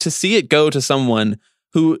 And to see it go to someone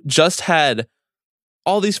who just had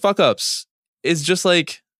all these fuck ups is just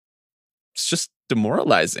like, it's just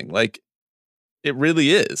demoralizing. Like, it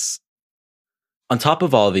really is. On top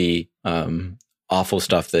of all the awful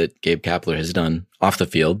stuff that Gabe Kapler has done off the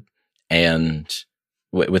field and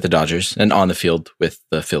with the Dodgers and on the field with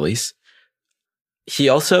the Phillies, he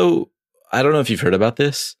also, I don't know if you've heard about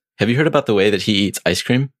this. Have you heard about the way that he eats ice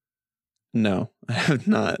cream? No, I have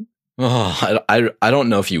not. Oh, I don't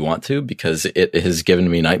know if you want to because it has given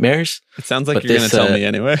me nightmares. It sounds like you're going to tell me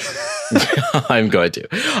anyway. I'm going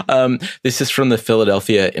to. This is from the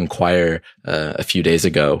Philadelphia Inquirer a few days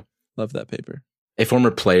ago. Love that paper. A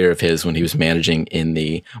former player of his when he was managing in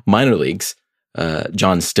the minor leagues,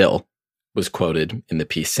 John Still, was quoted in the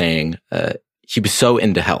piece saying, he was so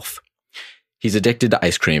into health. He's addicted to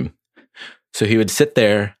ice cream. So he would sit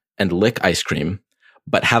there and lick ice cream,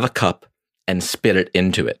 but have a cup and spit it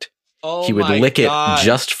into it. Oh, he would lick it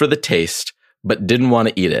just for the taste, but didn't want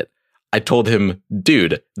to eat it. I told him,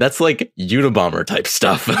 dude, that's like Unabomber type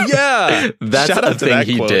stuff. Yeah. That's Shout a out to thing that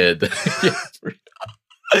he quote. did.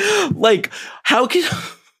 Like, how can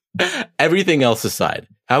everything else aside,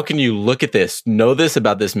 how can you look at this, know this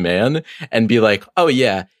about this man, and be like, oh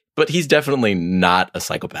yeah, but he's definitely not a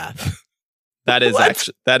psychopath? That is What?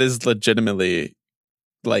 that is legitimately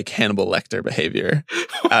like Hannibal Lecter behavior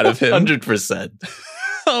out of him. 100%.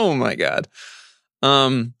 Oh my God.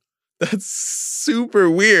 That's super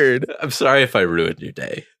weird. I'm sorry if I ruined your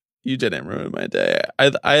day. You didn't ruin my day.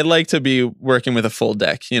 I like to be working with a full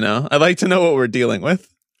deck, you know? I like to know what we're dealing with.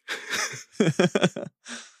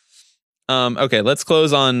 Okay, let's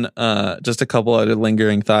close on just a couple other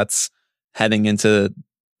lingering thoughts heading into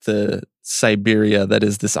the Siberia that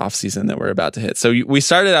is this offseason that we're about to hit. So we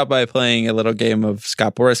started out by playing a little game of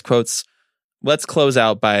Scott Boras quotes. Let's close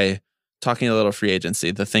out by talking a little free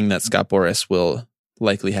agency, the thing that Scott Boras will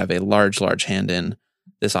likely have a large hand in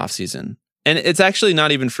this offseason. And it's actually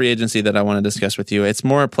not even free agency that I want to discuss with you. It's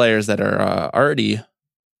more players that are already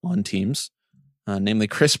on teams, namely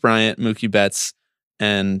Chris Bryant, Mookie Betts,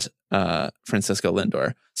 and Francisco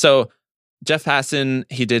Lindor. So Jeff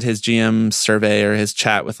Passan, he did his GM survey or his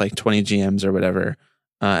chat with like 20 GMs or whatever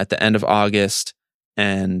at the end of August.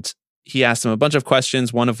 And he asked them a bunch of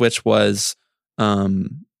questions, one of which was,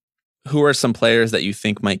 who are some players that you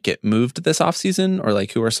think might get moved this offseason? Or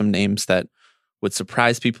like, who are some names that would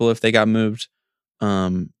surprise people if they got moved?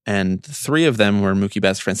 And three of them were Mookie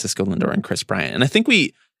Betts, Francisco Lindor, and Chris Bryant. And I think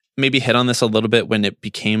we maybe hit on this a little bit when it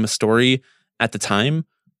became a story at the time.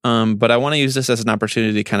 But I want to use this as an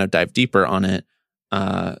opportunity to kind of dive deeper on it.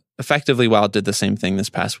 Effectively, Wild did the same thing this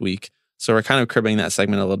past week. So we're kind of cribbing that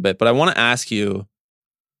segment a little bit. But I want to ask you,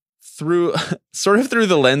 through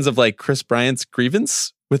the lens of like Chris Bryant's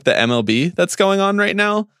grievance with the MLB that's going on right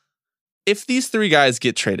now, if these three guys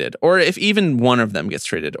get traded, or if even one of them gets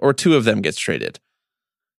traded, or two of them gets traded,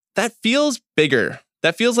 that feels bigger.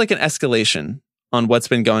 That feels like an escalation on what's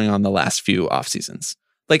been going on the last few off seasons.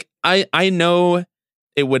 Like I know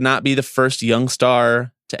it would not be the first young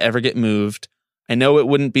star to ever get moved. I know it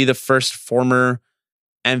wouldn't be the first former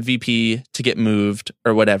MVP to get moved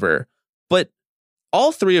or whatever. But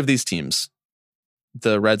all three of these teams,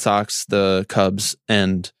 the Red Sox, the Cubs,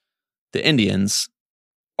 and the Indians,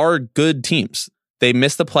 are good teams. They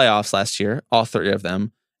missed the playoffs last year, all three of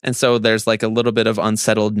them. And so there's like a little bit of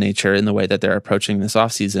unsettled nature in the way that they're approaching this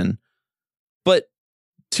offseason. But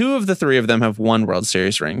two of the three of them have won World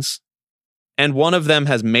Series rings. And one of them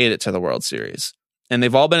has made it to the World Series. And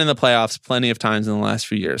they've all been in the playoffs plenty of times in the last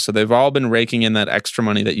few years. So they've all been raking in that extra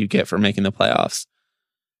money that you get for making the playoffs.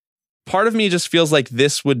 Part of me just feels like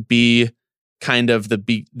this would be kind of the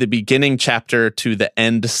beginning chapter to the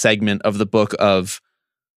end segment of the book of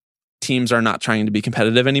teams are not trying to be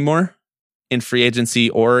competitive anymore in free agency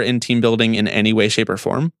or in team building in any way, shape, or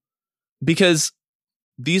form. Because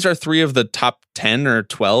these are three of the top 10 or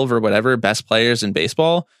 12 or whatever best players in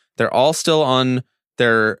baseball. They're all still on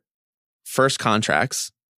their first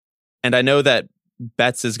contracts. And I know that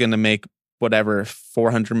Betts is going to make whatever,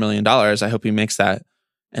 $400 million. I hope he makes that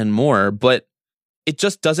and more. But it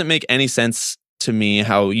just doesn't make any sense to me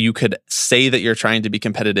how you could say that you're trying to be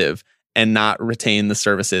competitive and not retain the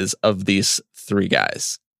services of these three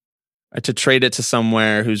guys. To trade it to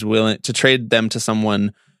somewhere who's willing to trade them to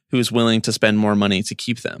someone who's willing to spend more money to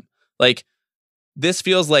keep them. Like, this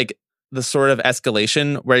feels like the sort of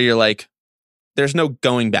escalation where you're like, there's no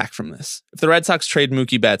going back from this. If the Red Sox trade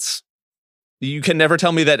Mookie Betts, you can never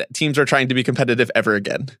tell me that teams are trying to be competitive ever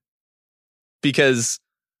again. Because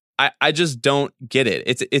I just don't get it.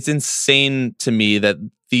 It's insane to me that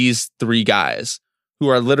these three guys, who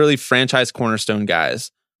are literally franchise cornerstone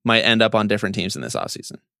guys, might end up on different teams in this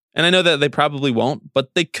offseason. And I know that they probably won't,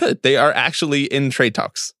 but they could. They are actually in trade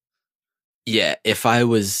talks. Yeah, if I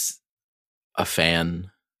was a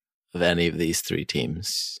fan of any of these three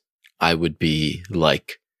teams, I would be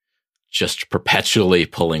like just perpetually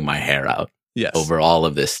pulling my hair out over all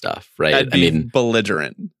of this stuff, right? I'd be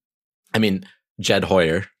belligerent. I mean, Jed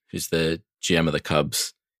Hoyer, who's the GM of the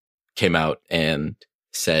Cubs, came out and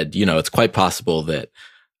said, you know, it's quite possible that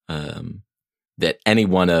that any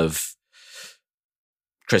one of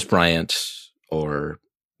Chris Bryant or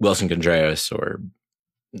Wilson Contreras or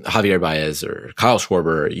Javier Baez or Kyle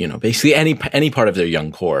Schwarber, you know, basically any part of their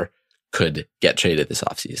young core could get traded this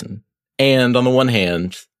offseason. And on the one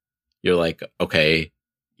hand, you're like, okay,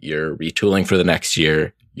 you're retooling for the next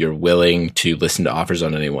year. You're willing to listen to offers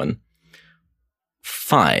on anyone.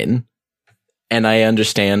 Fine. And I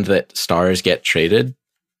understand that stars get traded.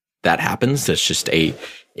 That happens. That's just a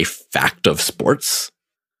fact of sports.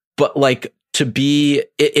 But like,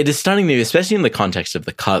 it is stunning to me, especially in the context of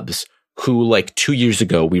the Cubs, who like 2 years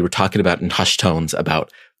ago we were talking about in hushed tones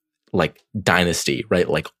about like dynasty, right?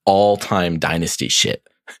 Like all-time dynasty shit.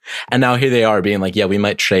 And now here they are being like, yeah, we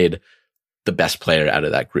might trade the best player out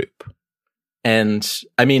of that group. And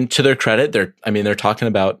I mean, to their credit, they're talking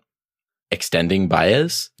about extending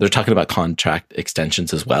Baez. They're talking about contract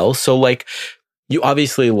extensions as well. So like, you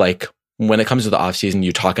obviously like, when it comes to the offseason,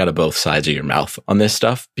 you talk out of both sides of your mouth on this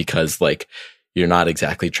stuff because like, you're not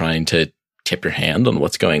exactly trying to tip your hand on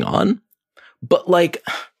what's going on. But like,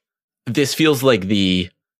 this feels like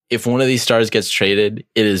if one of these stars gets traded,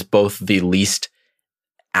 it is both the least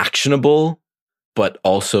actionable, but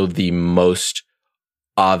also the most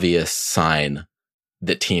obvious sign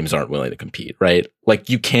that teams aren't willing to compete, right? Like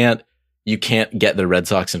you can't get the Red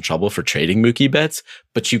Sox in trouble for trading Mookie Betts,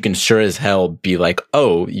 but you can sure as hell be like,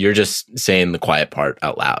 oh, you're just saying the quiet part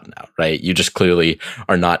out loud now, right? You just clearly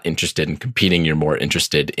are not interested in competing. You're more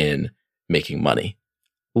interested in making money.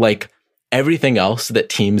 Like everything else that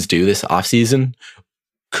teams do this offseason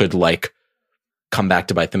could like come back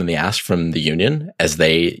to bite them in the ass from the union as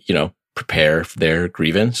they, prepare for their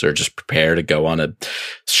grievance or just prepare to go on a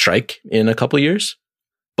strike in a couple years.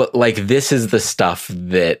 But like, this is the stuff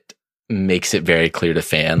that makes it very clear to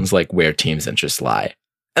fans, like where teams' interests lie.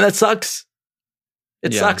 And that sucks.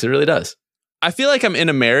 It sucks. It really does. I feel like I'm in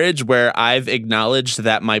a marriage where I've acknowledged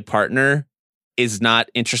that my partner is not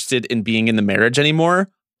interested in being in the marriage anymore,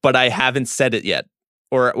 but I haven't said it yet,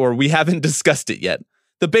 or we haven't discussed it yet.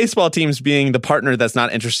 The baseball team's being the partner that's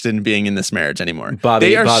not interested in being in this marriage anymore.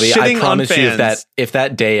 Bobby, I promise you, if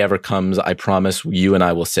that day ever comes, I promise you and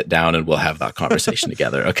I will sit down and we'll have that conversation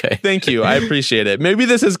together. Okay. Thank you. I appreciate it. Maybe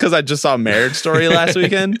this is because I just saw Marriage Story last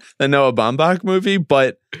weekend, the Noah Baumbach movie,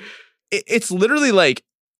 but it's literally like,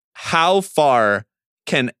 how far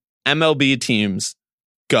can MLB teams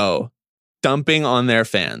go dumping on their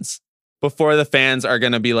fans before the fans are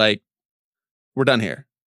going to be like, we're done here?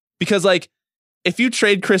 Because like, if you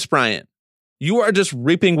trade Chris Bryant, you are just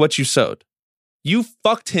reaping what you sowed. You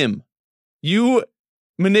fucked him. You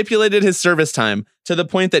manipulated his service time to the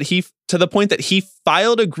point that he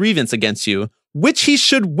filed a grievance against you, which he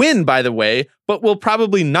should win, by the way, but will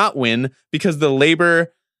probably not win because the labor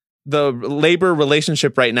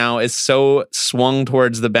relationship right now is so swung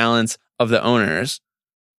towards the balance of the owners.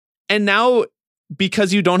 And now,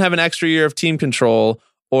 because you don't have an extra year of team control,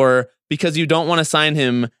 or because you don't want to sign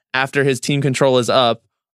him after his team control is up,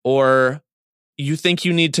 or you think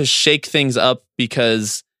you need to shake things up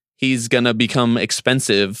because he's going to become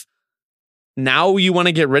expensive, now you want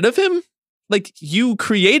to get rid of him? Like, you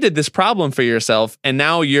created this problem for yourself and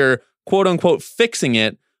now you're quote unquote fixing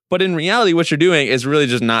it. But in reality, what you're doing is really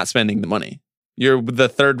just not spending the money. You're the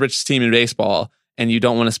third richest team in baseball and you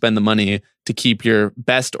don't want to spend the money to keep your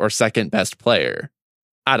best or second best player.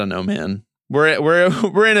 I don't know, man.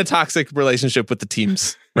 We're in a toxic relationship with the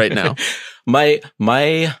teams right now.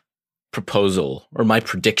 my proposal or my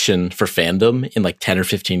prediction for fandom in like 10 or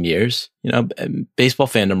 15 years, baseball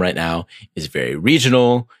fandom right now is very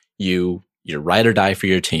regional. You're ride or die for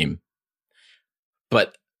your team.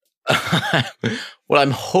 But what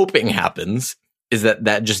I'm hoping happens is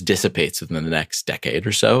that just dissipates within the next decade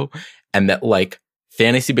or so. And that like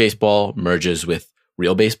fantasy baseball merges with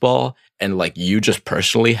real baseball, and like you just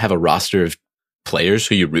personally have a roster of players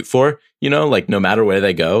who you root for, like no matter where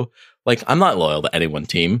they go. Like, I'm not loyal to any one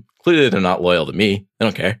team. Clearly they're not loyal to me. I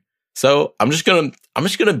don't care. So I'm just gonna,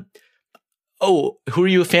 oh, who are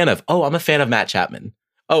you a fan of? Oh, I'm a fan of Matt Chapman.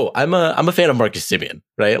 Oh, I'm a fan of Marcus Semien,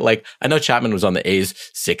 right? Like, I know Chapman was on the A's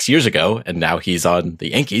 6 years ago and now he's on the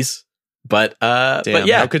Yankees. But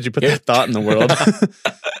yeah, how could you put that thought in the world?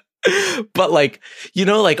 But like,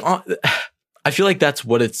 I feel like that's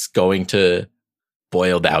what it's going to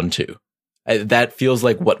boil down to. That feels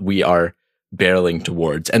like what we are barreling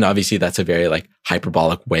towards. And obviously that's a very like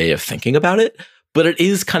hyperbolic way of thinking about it. But it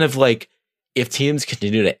is kind of like, if teams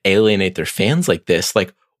continue to alienate their fans like this,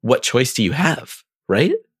 like what choice do you have?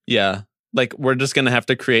 Right? Yeah. Like, we're just going to have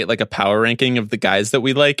to create like a power ranking of the guys that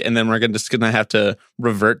we like. And then we're just going to have to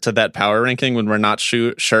revert to that power ranking when we're not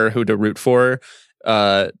sure who to root for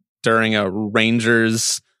during a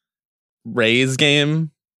Rangers Rays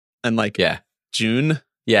game and like June.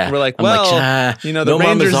 Yeah. We're like, the Nomar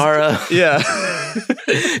Rangers. Mazara.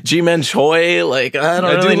 Yeah. Ji-Man Choi. Like,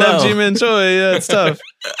 I do love Ji-Man Choi. Yeah, it's tough.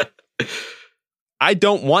 I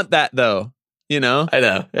don't want that though. I know.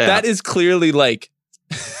 Yeah. That is clearly like,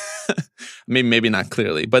 maybe not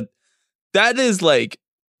clearly, but that is like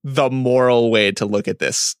the moral way to look at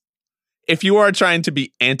this. If you are trying to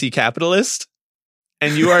be anti-capitalist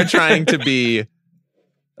and you are trying to be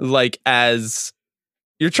like,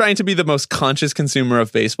 you're trying to be the most conscious consumer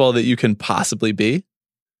of baseball that you can possibly be,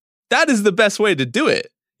 that is the best way to do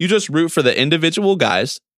it. You just root for the individual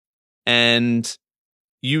guys, and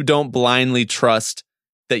you don't blindly trust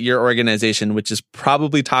that your organization, which is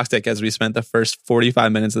probably toxic, as we spent the first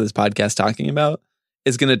 45 minutes of this podcast talking about,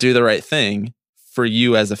 is going to do the right thing for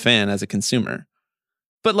you as a fan, as a consumer.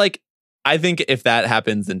 But like, I think if that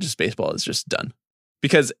happens, then just baseball is just done,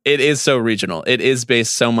 because it is so regional. It is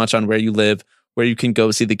based so much on where you live, where you can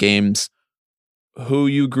go see the games, who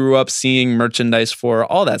you grew up seeing merchandise for,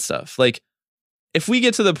 all that stuff. Like, if we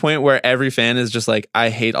get to the point where every fan is just like, I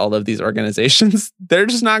hate all of these organizations, they're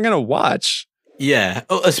just not going to watch. Yeah.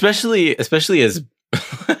 Oh, especially as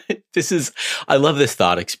I love this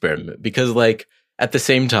thought experiment, because like at the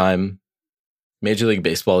same time, Major League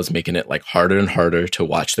Baseball is making it like harder and harder to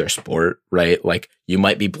watch their sport, right? Like you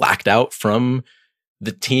might be blacked out from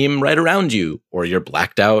the team right around you, or you're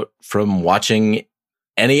blacked out from watching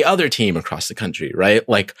any other team across the country, right?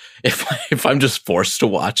 Like if I'm just forced to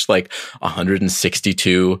watch like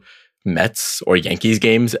 162 Mets or Yankees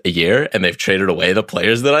games a year and they've traded away the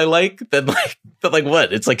players that I like, then like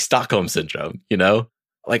what? It's like Stockholm syndrome, you know?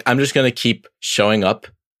 Like I'm just going to keep showing up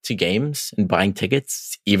to games and buying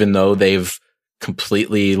tickets, even though they've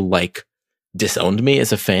completely like disowned me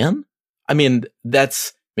as a fan. I mean,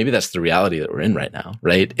 maybe that's the reality that we're in right now,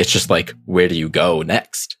 right? It's just like, where do you go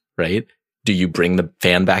next, right? Do you bring the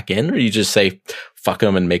fan back in, or you just say, fuck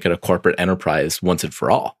them and make it a corporate enterprise once and for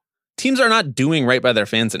all? Teams are not doing right by their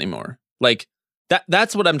fans anymore. Like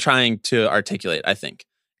that's what I'm trying to articulate, I think,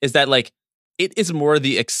 is that like, it is more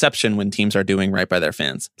the exception when teams are doing right by their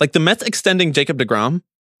fans. Like the Mets extending Jacob deGrom,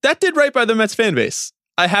 that did right by the Mets fan base.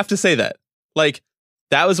 I have to say that. Like,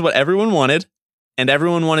 that was what everyone wanted, and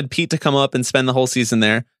everyone wanted Pete to come up and spend the whole season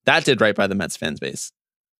there. That did right by the Mets fan base.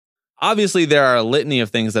 Obviously, there are a litany of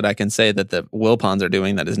things that I can say that the Wilpons are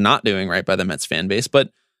doing that is not doing right by the Mets fan base,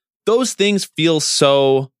 but those things feel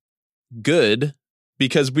so good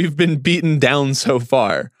because we've been beaten down so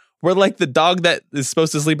far. We're like the dog that is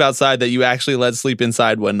supposed to sleep outside that you actually let sleep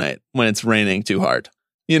inside one night when it's raining too hard.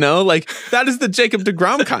 You know, like that is the Jacob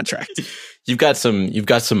deGrom contract. You've got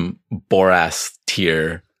some Boras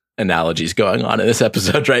tier analogies going on in this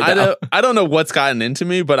episode right now. I don't know what's gotten into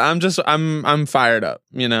me, but I'm fired up,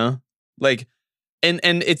 you know? Like, and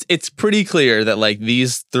it's pretty clear that like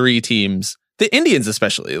these three teams, the Indians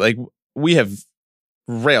especially, like we have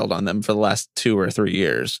railed on them for the last 2 or 3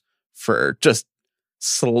 years for just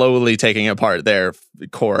slowly taking apart their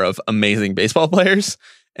core of amazing baseball players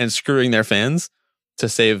and screwing their fans to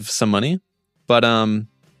save some money. But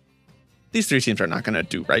these three teams are not going to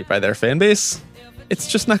do right by their fan base. It's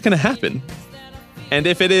just not going to happen. And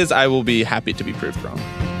if it is, I will be happy to be proved wrong.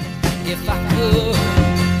 If I could,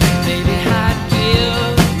 maybe I'd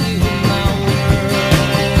give you my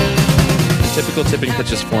word. Typical Tipping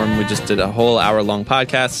Pitches form, we just did a whole hour-long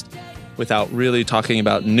podcast without really talking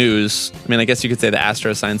about news. I mean, I guess you could say the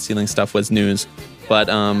Astros sign stealing stuff was news. But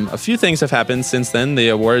a few things have happened since then. The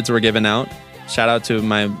awards were given out. Shout out to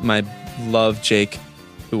my love, Jake,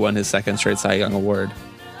 who won his second straight Cy Young Award.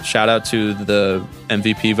 Shout out to the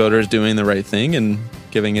MVP voters doing the right thing and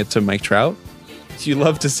giving it to Mike Trout. You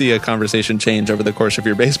love to see a conversation change over the course of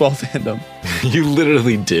your baseball fandom. You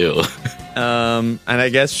literally do. And I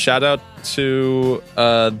guess shout out to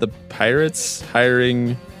the Pirates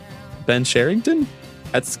hiring Ben Cherington.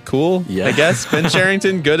 That's cool. Yeah. I guess Ben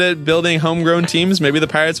Cherington, good at building homegrown teams. Maybe the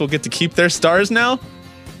Pirates will get to keep their stars now.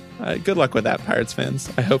 Good luck with that, Pirates fans.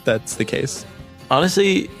 I hope that's the case.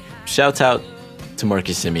 Honestly, shouts out to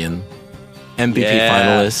Marcus Semien, MVP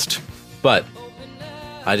finalist. But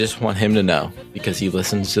I just want him to know, because he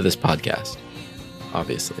listens to this podcast,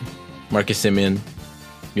 obviously. Marcus Semien,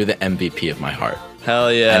 you're the MVP of my heart.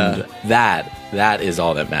 Hell yeah. And that is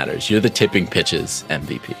all that matters. You're the Tipping Pitches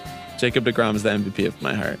MVP. Jacob deGrom is the MVP of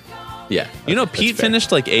my heart. Yeah. You know, Pete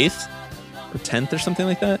finished like 8th or 10th or something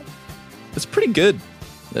like that. That's pretty good.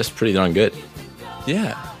 That's pretty darn good.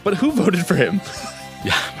 Yeah. But who voted for him?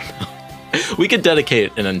 Yeah. We could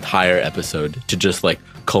dedicate an entire episode to just like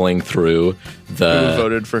culling through the who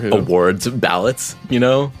voted for who? Awards ballots, you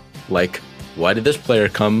know? Like, why did this player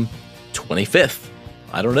come 25th?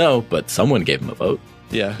 I don't know, but someone gave him a vote.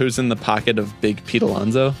 Yeah, who's in the pocket of Big Pete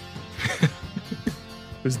Alonso?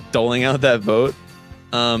 Who's doling out that vote?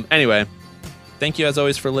 Anyway, thank you as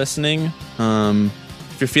always for listening.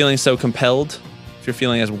 If you're feeling so compelled, if you're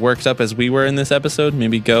feeling as worked up as we were in this episode,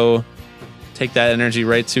 maybe go take that energy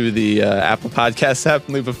right to the Apple Podcasts app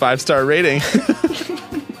and leave a 5-star rating.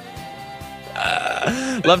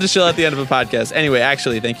 Love to chill at the end of a podcast. Anyway,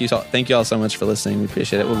 actually, thank you all so much for listening. We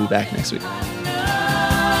appreciate it. We'll be back next week.